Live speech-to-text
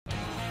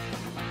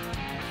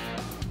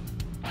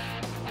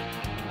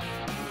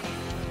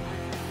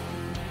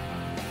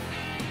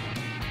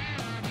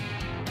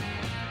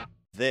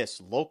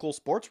This local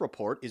sports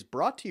report is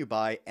brought to you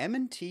by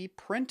M&T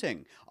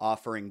Printing,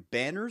 offering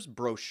banners,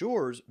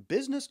 brochures,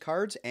 business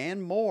cards,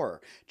 and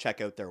more.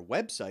 Check out their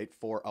website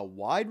for a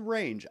wide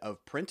range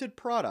of printed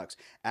products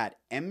at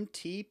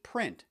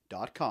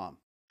mtprint.com.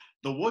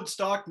 The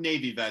Woodstock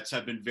Navy vets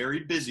have been very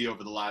busy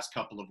over the last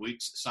couple of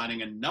weeks,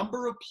 signing a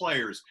number of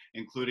players,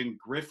 including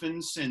Griffin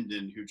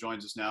Sinden, who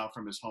joins us now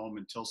from his home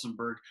in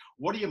Tilsonburg.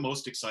 What are you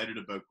most excited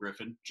about,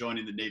 Griffin,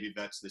 joining the Navy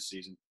vets this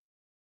season?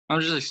 I'm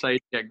just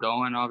excited to get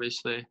going,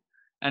 obviously.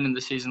 Ending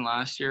the season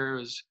last year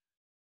was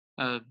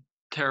a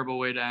terrible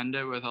way to end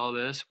it with all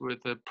this,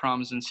 with the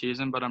promising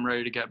season, but I'm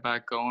ready to get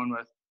back going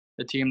with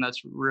a team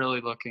that's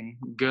really looking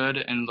good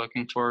and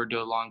looking forward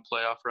to a long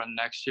playoff run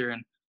next year.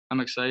 And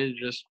I'm excited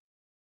to just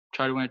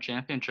try to win a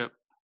championship.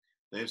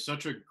 They have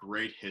such a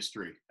great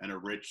history and a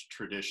rich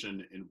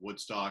tradition in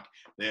Woodstock.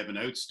 They have an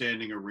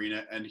outstanding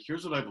arena, and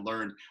here's what I've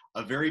learned,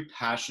 a very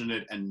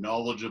passionate and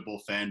knowledgeable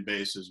fan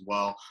base as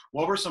well.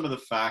 What were some of the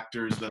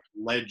factors that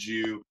led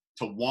you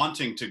to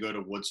wanting to go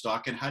to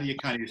Woodstock, and how do you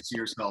kind of see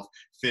yourself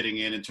fitting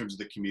in terms of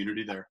the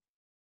community there?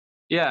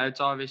 Yeah, it's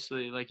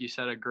obviously, like you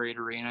said, a great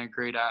arena,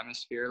 great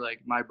atmosphere.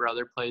 Like, my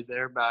brother played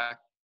there back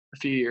a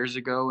few years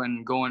ago,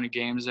 and going to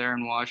games there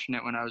and watching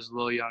it when I was a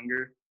little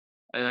younger,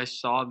 I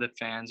saw the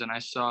fans and I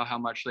saw how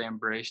much they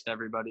embraced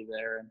everybody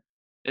there. And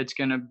it's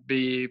going to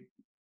be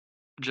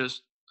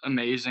just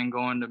amazing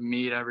going to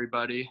meet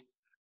everybody.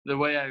 The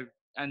way I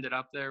ended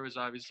up there was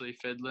obviously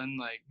fiddling.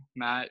 Like,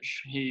 Matt,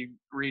 he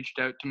reached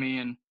out to me,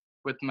 and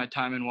with my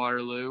time in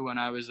Waterloo, when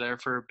I was there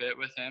for a bit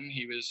with him,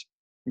 he was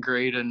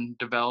great in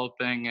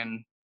developing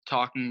and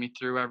talking me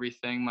through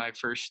everything, my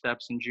first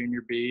steps in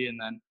junior B. And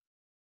then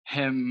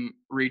him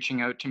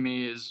reaching out to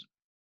me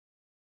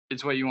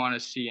it's what you want to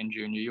see in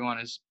junior. You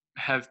want to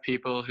have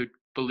people who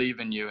believe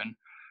in you, and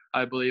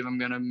I believe I'm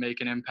going to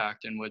make an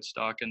impact in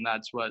Woodstock, and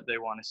that's what they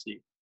want to see.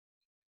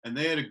 And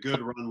they had a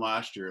good run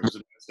last year. It was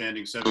an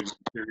outstanding 7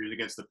 period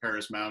against the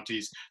Paris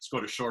Mounties.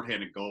 Scored a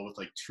shorthanded goal with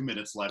like 2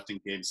 minutes left in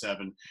Game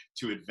 7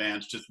 to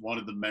advance. Just one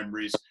of the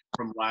memories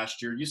from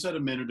last year. You said a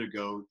minute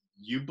ago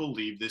you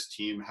believe this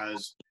team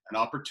has an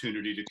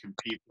opportunity to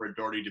compete for a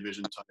Doherty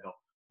Division title.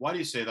 Why do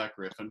you say that,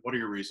 Griffin? What are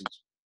your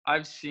reasons?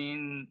 I've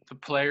seen the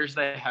players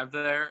they have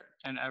there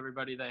and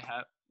everybody they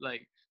have,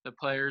 like the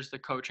players, the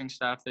coaching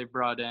staff they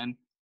brought in.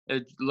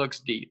 It looks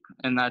deep,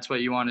 and that's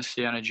what you want to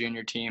see on a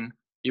junior team.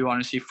 You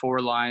want to see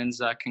 4 lines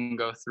that can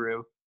go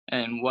through,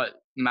 and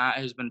what Matt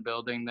has been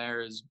building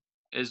there is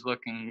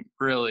looking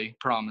really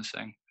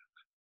promising.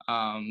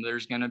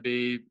 There's going to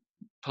be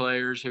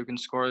players who can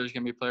score. There's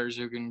going to be players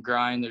who can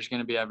grind. There's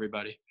going to be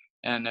everybody.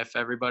 And if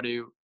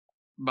everybody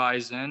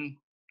buys in,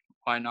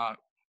 why not?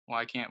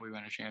 Why can't we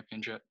win a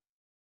championship?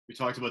 We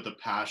talked about the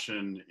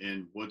passion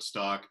in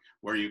Woodstock,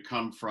 where you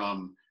come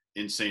from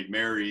in St.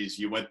 Mary's.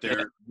 You went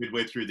there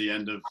midway through the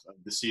end of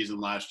the season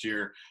last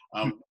year.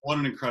 What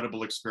an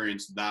incredible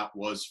experience that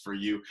was for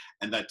you.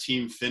 And that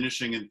team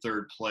finishing in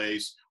 3rd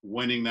place,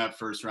 winning that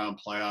first round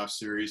playoff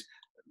series.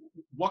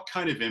 What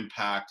kind of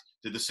impact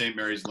did the St.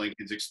 Mary's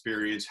Lincolns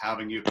experience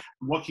having you?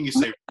 What can you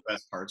say were the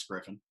best parts,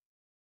 Griffin?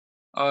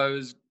 Oh, it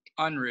was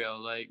unreal.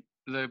 Like,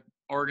 the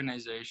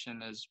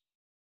organization is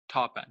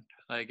top end.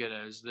 Like, it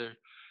is.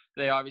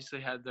 They obviously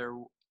had their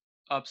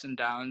ups and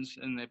downs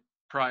in the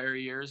prior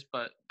years,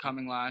 but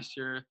coming last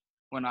year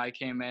when I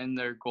came in,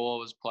 their goal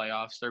was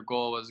playoffs. Their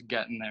goal was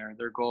getting there.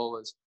 Their goal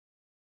was,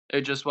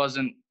 it just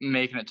wasn't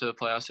making it to the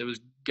playoffs. It was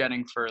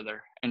getting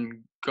further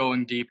and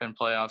going deep in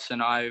playoffs.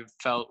 And I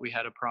felt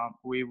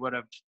we would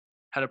have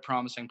had a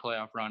promising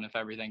playoff run if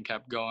everything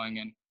kept going.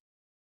 And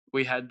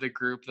we had the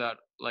group that,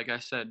 like I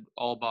said,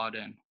 all bought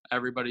in.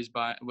 Everybody's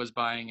was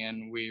buying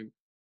in. We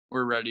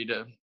were ready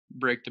to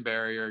break the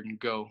barrier and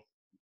go.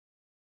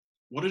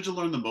 What did you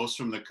learn the most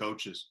from the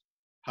coaches?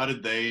 How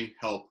did they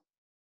help?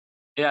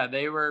 Yeah,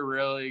 they were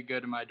really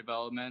good in my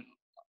development.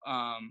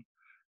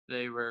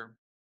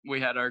 We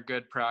had our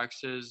good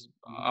practices.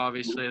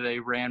 Obviously, they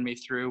ran me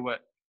through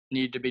what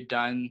needed to be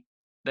done.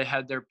 They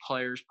had their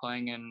players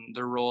playing in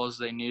the roles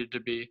they needed to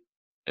be.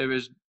 It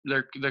was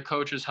the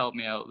coaches helped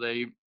me out.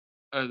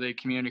 They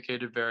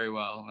communicated very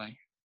well.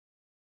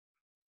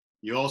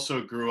 You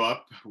also grew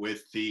up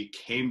with the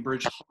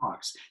Cambridge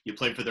Hawks. You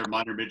played for their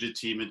minor midget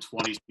team in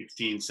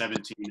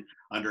 2016-17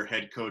 under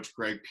head coach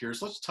Greg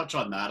Pierce. Let's touch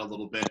on that a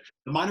little bit.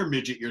 The minor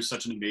midget year is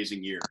such an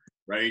amazing year,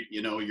 right?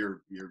 You know,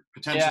 you're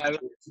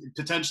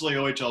potentially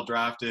OHL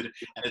drafted,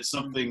 and it's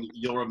something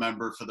you'll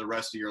remember for the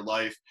rest of your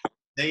life.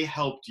 They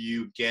helped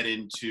you get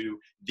into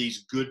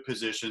these good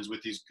positions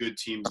with these good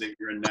teams that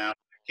you're in now.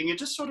 Can you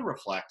just sort of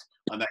reflect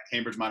on that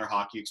Cambridge minor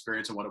hockey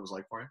experience and what it was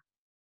like for you?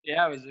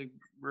 Yeah, it was a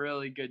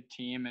really good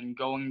team, and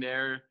going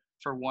there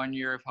for 1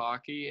 year of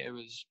hockey,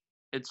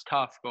 it's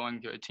tough going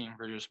to a team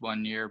for just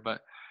 1 year, but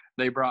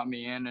they brought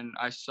me in, and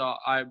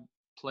I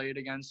played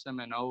against them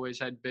and always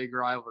had big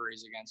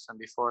rivalries against them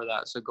before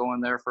that. So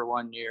going there for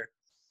 1 year,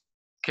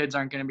 kids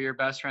aren't going to be your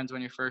best friends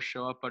when you first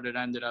show up, but it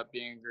ended up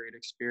being a great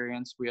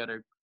experience. We had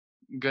a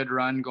good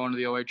run going to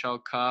the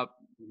OHL Cup,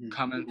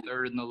 coming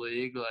 3rd in the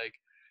league. Like,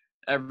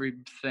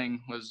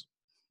 everything was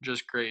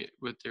just great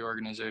with the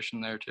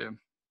organization there too.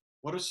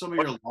 What are some of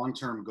your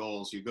long-term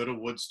goals? You go to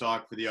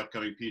Woodstock for the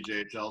upcoming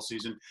PJHL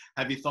season.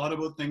 Have you thought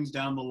about things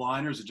down the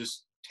line, or is it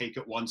just take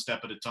it one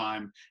step at a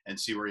time and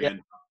see where you Yeah, end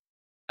up?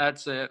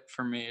 that's it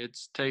for me.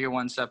 It's take it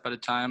one step at a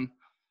time.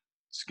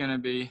 It's gonna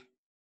be,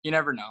 you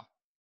never know.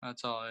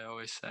 That's all I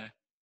always say.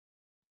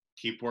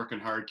 Keep working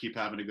hard, keep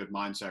having a good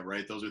mindset,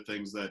 right? Those are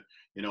things that,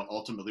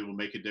 ultimately will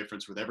make a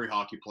difference with every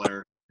hockey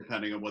player,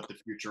 depending on what the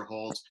future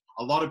holds.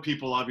 A lot of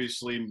people,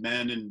 obviously,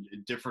 men in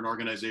different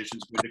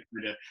organizations, go to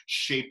kind of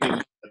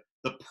shaping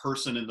the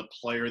person and the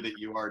player that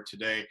you are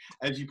today.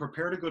 As you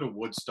prepare to go to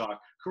Woodstock,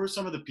 who are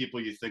some of the people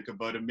you think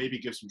about, and maybe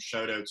give some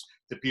shout outs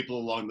to people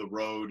along the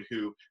road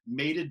who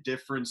made a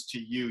difference to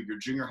you? Your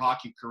junior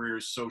hockey career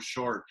is so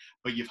short,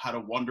 but you've had a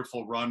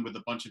wonderful run with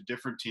a bunch of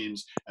different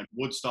teams, and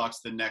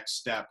Woodstock's the next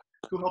step.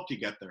 Who helped you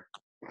get there?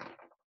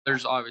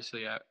 There's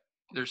obviously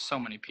there's so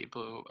many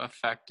people who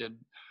affected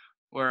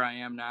where I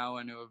am now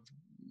and who have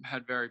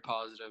had very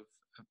positive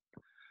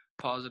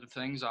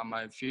things on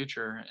my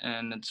future.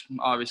 And it's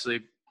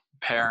obviously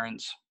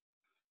parents,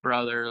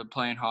 brother,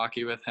 playing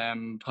hockey with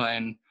him,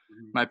 playing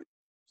my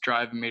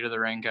driving me to the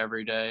rink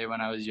every day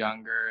when I was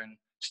younger and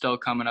still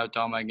coming out to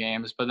all my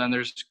games. But then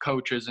there's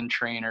coaches and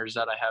trainers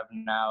that I have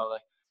now.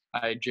 Like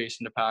I had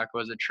Jason DePaco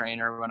was a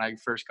trainer when I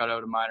first got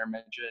out of minor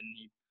midget, and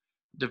he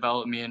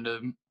developed me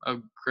into a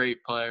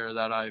great player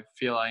that I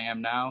feel I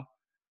am now.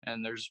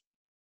 And there's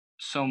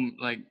some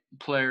like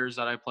players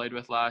that I played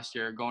with last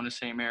year going to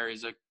St.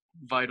 Mary's. A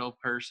vital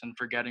person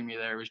for getting me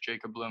there was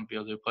Jacob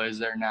Bloomfield, who plays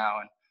there now,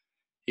 and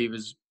he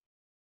was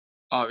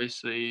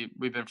obviously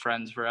we've been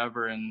friends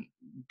forever, and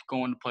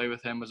going to play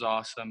with him was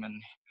awesome.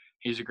 And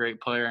he's a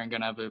great player and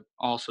gonna have a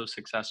also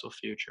successful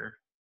future.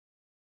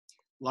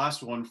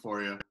 Last one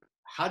for you.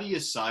 How do you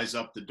size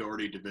up the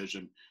Doherty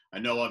division? I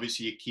know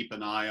obviously you keep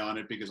an eye on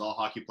it because all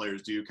hockey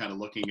players do, kind of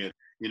looking at,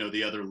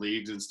 the other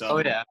leagues and stuff. Oh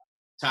yeah.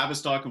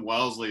 Tavistock and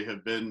Wellesley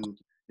have been,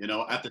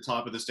 at the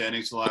top of the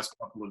standings the last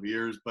couple of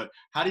years. But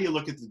how do you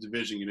look at the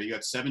division? You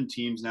got 7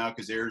 teams now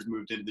because Ayers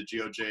moved into the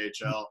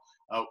PJHL.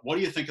 What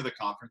do you think of the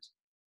conference?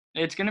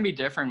 It's going to be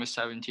different with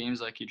 7 teams,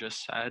 like you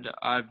just said.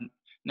 I've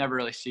never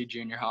really seen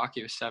junior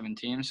hockey with 7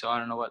 teams, so I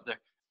don't know what the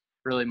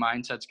really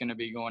mindset's going to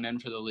be going in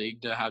for the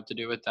league to have to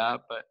do with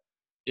that. But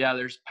yeah,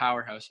 there's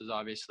powerhouses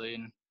obviously,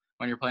 and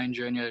when you're playing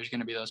junior, there's going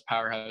to be those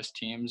powerhouse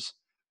teams.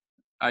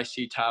 I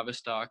see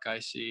Tavistock, I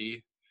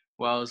see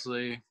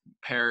Wellesley,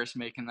 Paris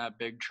making that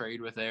big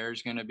trade with Air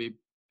is going to be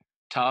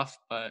tough,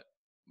 but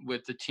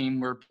with the team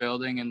we're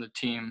building and the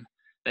team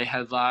they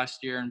had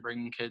last year and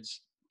bringing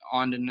kids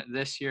on to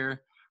this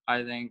year,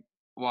 I think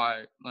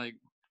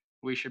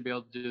we should be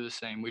able to do the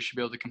same. We should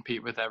be able to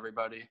compete with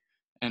everybody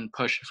and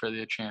push for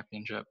the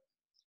championship.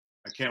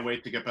 I can't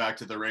wait to get back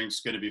to the rink.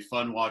 It's going to be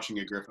fun watching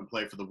a Griffin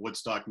play for the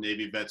Woodstock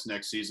Navy Vets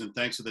next season.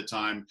 Thanks for the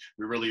time.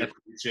 We really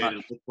appreciate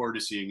it. Look forward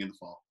to seeing you in the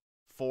fall.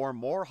 For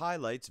more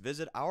highlights,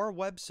 visit our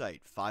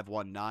website,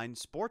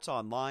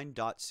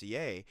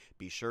 519sportsonline.ca.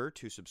 Be sure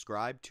to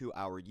subscribe to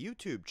our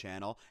YouTube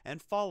channel and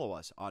follow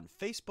us on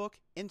Facebook,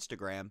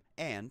 Instagram,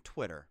 and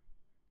Twitter.